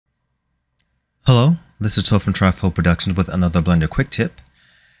Hello, this is Tola from Trifold Productions with another Blender quick tip.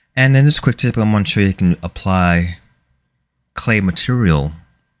 And in this quick tip, I'm going to show you can apply clay material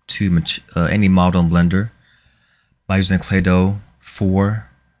to any model in Blender by using the Clay Doh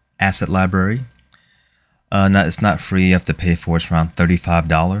Asset Library. It's not free, you have to pay for it. It's around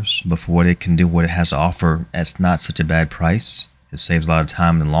 $35. But for what it can do, what it has to offer, it's not such a bad price. It saves a lot of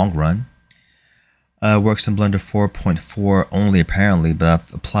time in the long run. Works in Blender 4.4 only apparently, but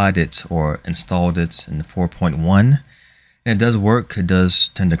I've applied it or installed it in 4.1. And it does work. It does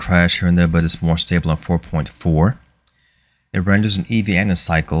tend to crash here and there, but it's more stable on 4.4. It renders in EV and in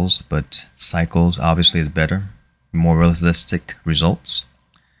cycles, but cycles obviously is better, more realistic results.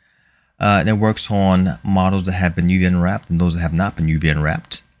 And it works on models that have been UV unwrapped and those that have not been UV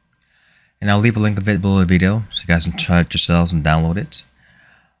unwrapped. And I'll leave a link of it below the video so you guys can try it yourselves and download it.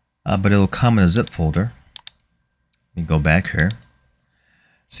 But it'll come in a zip folder. Let me go back here.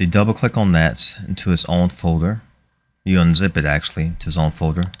 So you double click on that into its own folder. You unzip it actually to its own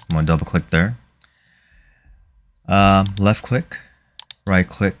folder. I'm going to double click there. Left click, right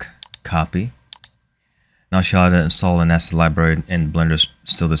click, copy. Now I'll show you how to install an asset library in Blender.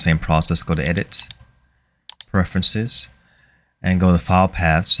 Still the same process. Go to Edit, Preferences, and go to File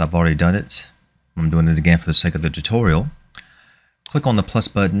Paths. I've already done it. I'm doing it again for the sake of the tutorial. Click on the plus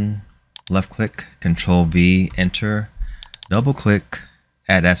button, left click, Control V, enter, double click,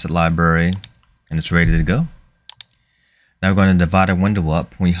 add asset library, and it's ready to go. Now we're going to divide our window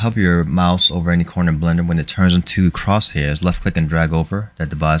up. When you hover your mouse over any corner in Blender, when it turns into crosshairs, left click and drag over, that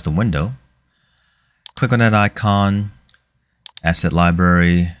divides the window. Click on that icon, asset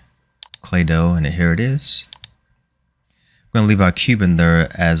library, Clay Doh, and here it is. We're going to leave our cube in there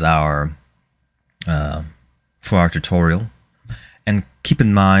as our, for our tutorial. And keep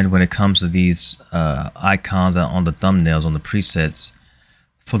in mind when it comes to these icons on the thumbnails, on the presets,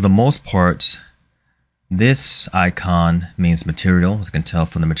 for the most part, this icon means material, as you can tell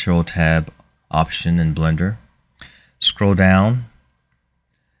from the material tab option in Blender. Scroll down.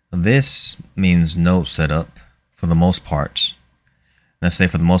 This means node setup for the most part. Let's say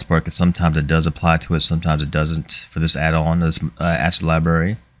for the most part because sometimes it does apply to it, sometimes it doesn't. For this add-on, this asset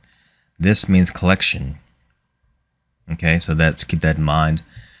library, this means collection. Okay, so keep that in mind.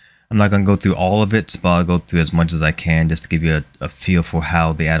 I'm not going to go through all of it, but I'll go through as much as I can just to give you a feel for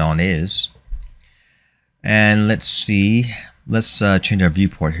how the add-on is. And let's see. Let's change our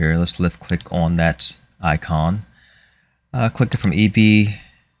viewport here. Let's left click on that icon. Click it from EV,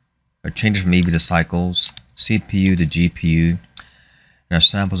 or change it from EV to cycles, CPU to GPU. And our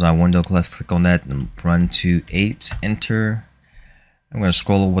samples on our window, left click on that and run to 8, enter. I'm going to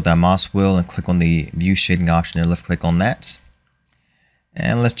scroll over with our mouse wheel and click on the view shading option and left click on that.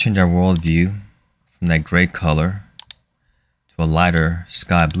 And let's change our world view from that gray color to a lighter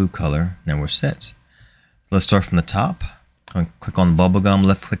sky blue color. Then we're set. Let's start from the top. I'm going to click on bubblegum,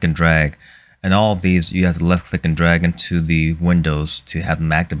 left click and drag. And all of these you have to left click and drag into the windows to have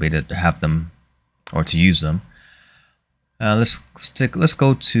them activated, to have them or to use them. Let's stick with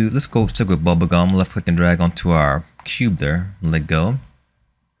bubblegum. Left click and drag onto our cube there. Let go,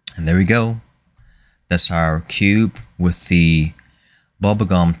 and there we go. That's our cube with the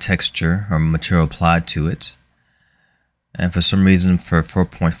bubblegum texture or material applied to it. And for some reason, for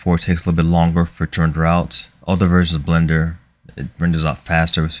 4.4, it takes a little bit longer for it to render out. Other versions of Blender, it renders out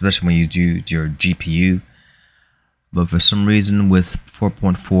faster, especially when you do your GPU. But for some reason, with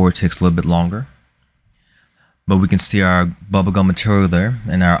 4.4, it takes a little bit longer. But we can see our bubblegum material there,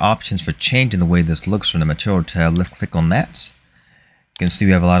 and our options for changing the way this looks from the material tab. Left click on that. You can see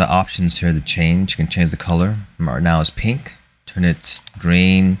we have a lot of options here to change. You can change the color. Right now it's pink. Turn it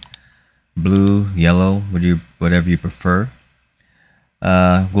green, blue, yellow, whatever you prefer.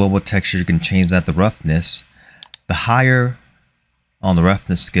 Global texture, you can change that to roughness. The higher on the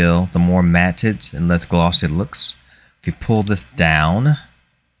roughness scale, the more matted and less glossy it looks. If you pull this down,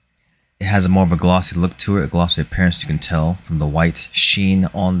 it has a more of a glossy look to it, a glossy appearance, you can tell from the white sheen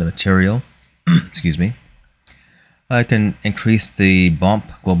on the material. Excuse me. I can increase the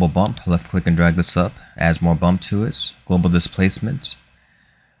bump, global bump. Left click and drag this up, adds more bump to it. Global displacement.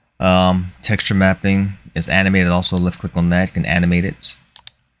 Texture mapping is animated also. Left click on that, you can animate it.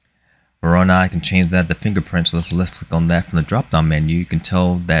 Verona, I can change that. The fingerprints, let's left click on that from the drop down menu. You can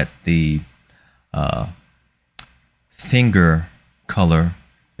tell that the finger color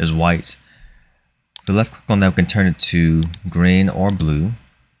is white. If you left click on that, we can turn it to green or blue.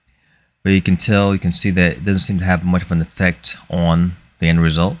 But you can see that it doesn't seem to have much of an effect on the end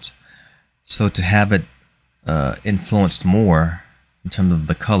result. So to have it influenced more in terms of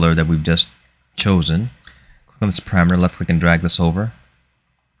the color that we've just chosen, click on this parameter, left click and drag this over.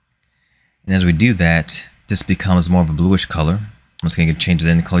 And as we do that, this becomes more of a bluish color. Once again, you can change it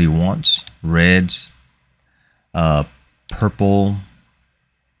any color you want. Red, purple.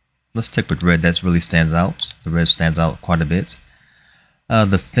 Let's stick with red. That really stands out. The red stands out quite a bit.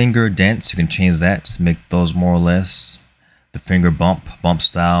 The finger dents, you can change that. Make those more or less. The finger bump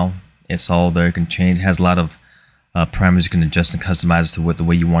style. It's all there. You can change. It has a lot of parameters you can adjust and customize to the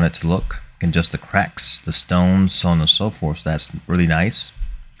way you want it to look. You can adjust the cracks, the stones, so on and so forth. So that's really nice.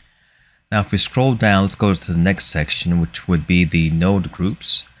 Now if we scroll down, let's go to the next section, which would be the node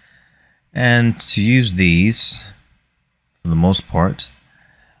groups. And to use these, for the most part,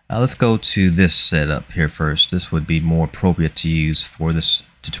 let's go to this setup here first. This would be more appropriate to use for this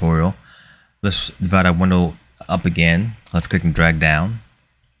tutorial. Let's divide our window up again. Let's click and drag down.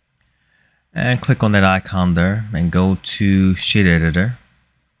 And click on that icon there and go to Shade Editor.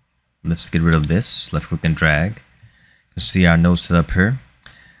 Let's get rid of this. Left click and drag. You can see our node set up here.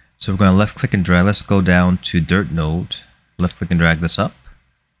 So we're going to left click and drag. Let's go down to Dirt Node. Left click and drag this up.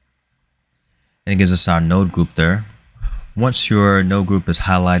 And it gives us our node group there. Once your node group is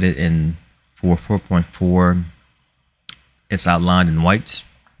highlighted in 4.4, it's outlined in white.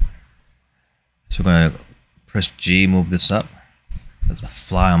 So we're going to press G, move this up. There's a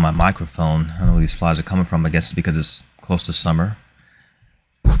fly on my microphone. I don't know where these flies are coming from. I guess it's because it's close to summer.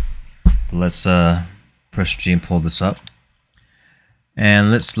 But let's press G and pull this up.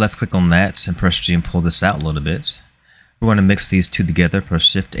 And let's left click on that and press G and pull this out a little bit. We're going to mix these two together. Press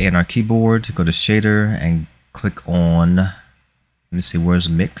Shift A on our keyboard, go to Shader and click on, let me see, where's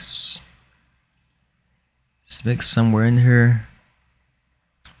Mix? Is Mix somewhere in here?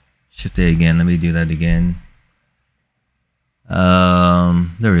 Shift A again, let me do that again.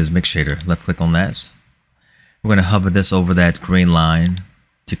 There it is, Mix Shader. Left click on that. We're going to hover this over that green line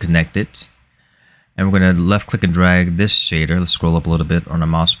to connect it. And we're going to left click and drag this shader. Let's scroll up a little bit on our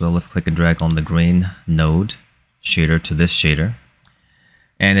mouse wheel. Left click and drag on the green node shader to this shader.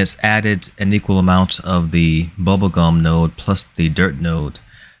 And it's added an equal amount of the bubblegum node plus the dirt node.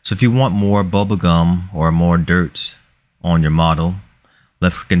 So if you want more bubblegum or more dirt on your model,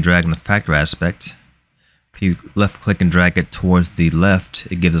 left click and drag on the factor aspect. If you left click and drag it towards the left,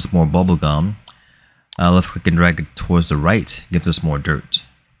 it gives us more bubblegum. Left click and drag it towards the right, it gives us more dirt.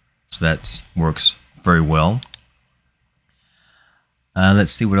 So that works very well.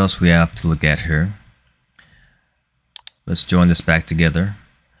 Let's see what else we have to look at here. Let's join this back together.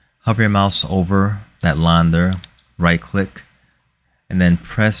 Hover your mouse over that line there, right click, and then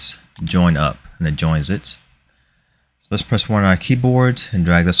press join up, and it joins it. So let's press 1 on our keyboard and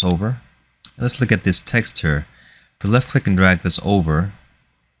drag this over. And let's look at this text here. If we left click and drag this over,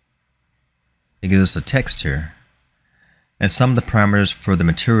 it gives us a text here. And some of the parameters for the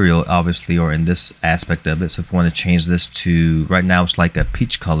material obviously are in this aspect of it. So if we want to change this to, right now it's like a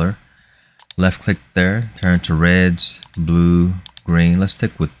peach color, left click there, turn to reds, blue, green. Let's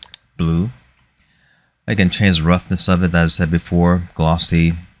stick with blue. I can change the roughness of it, as I said before,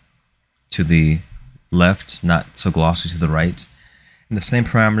 glossy to the left, not so glossy to the right. And the same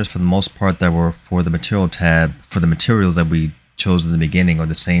parameters for the most part that were for the material tab, for the materials that we chose in the beginning are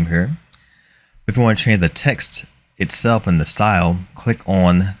the same here. If we want to change the text itself and the style, click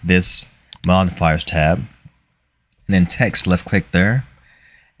on this modifiers tab and then text, left click there,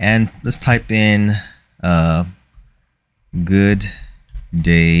 and let's type in good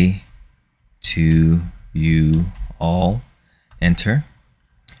day to you all, enter,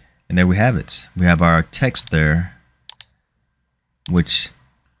 and there we have it. We have our text there, which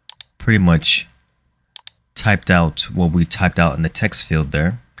pretty much typed out what we typed out in the text field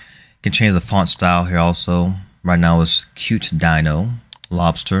there. You can change the font style here also. Right now it's Cute Dino,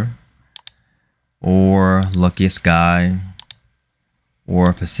 Lobster, or Luckiest Guy,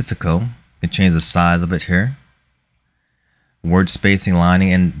 or Pacifico. You can change the size of it here. Word spacing,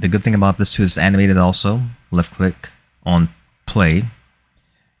 lining, and the good thing about this too is it's animated also. Left click on play,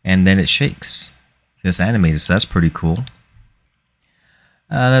 and then it shakes. It's animated, so that's pretty cool.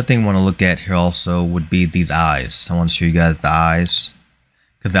 Another thing I want to look at here also would be these eyes. I want to show you guys the eyes,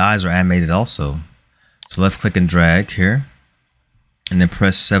 because the eyes are animated also. So left click and drag here, and then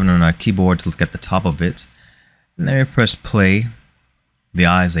press 7 on our keyboard to look at the top of it. And then we press play. The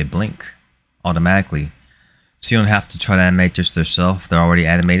eyes, they blink automatically. So you don't have to try to animate just yourself. They're already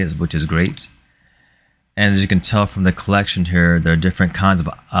animated, which is great. And as you can tell from the collection here, there are different kinds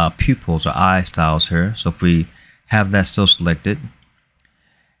of pupils or eye styles here. So if we have that still selected,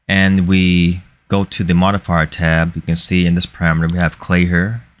 and we go to the modifier tab, you can see in this parameter we have clay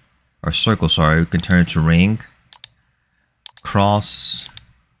here, or circle, sorry. We can turn it to ring, cross,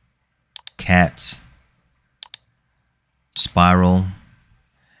 cat, spiral,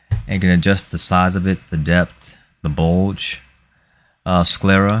 and you can adjust the size of it, the depth, the bulge.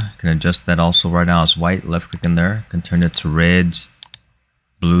 Sclera, you can adjust that also. Right now it's white. Left click in there, can turn it to red,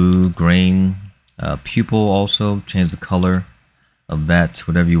 blue, green. Pupil also, change the color of that to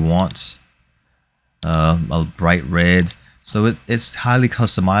whatever you want. A bright red. So it's highly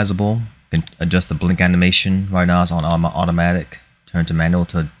customizable. You can adjust the blink animation. Right now it's on automatic. Turn to manual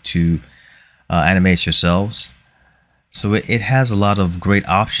to animate yourselves. So it has a lot of great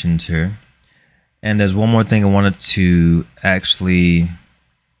options here. And there's one more thing I wanted to actually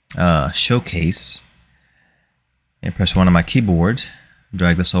showcase. And press 1 on my keyboard.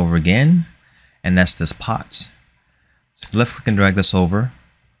 Drag this over again. And that's this pot. So left click and drag this over.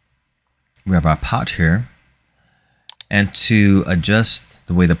 We have our pot here. And to adjust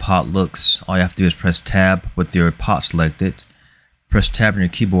the way the pot looks, all you have to do is press tab with your pot selected. Press tab on your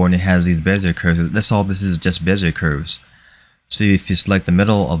keyboard and it has these Bezier curves. That's all this is, just Bezier curves. So if you select the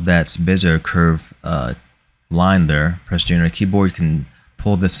middle of that Bezier curve line there, press G on your keyboard, you can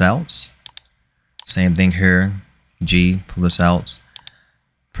pull this out. Same thing here, G, pull this out.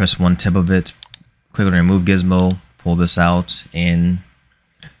 Press one tip of it, click on your move gizmo, pull this out, in.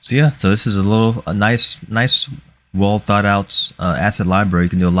 So yeah, so this is a nice, well thought out asset library. You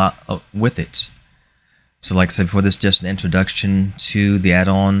can do a lot with it. So like I said before, this is just an introduction to the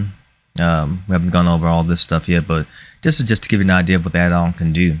add-on. We haven't gone over all this stuff yet, but just to give you an idea of what the add-on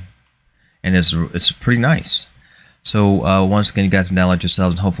can do. And it's pretty nice. So once again, you guys can download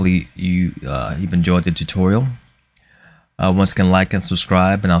yourselves, and hopefully you've enjoyed the tutorial. Once again, like and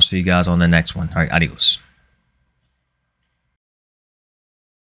subscribe, and I'll see you guys on the next one. All right, adios.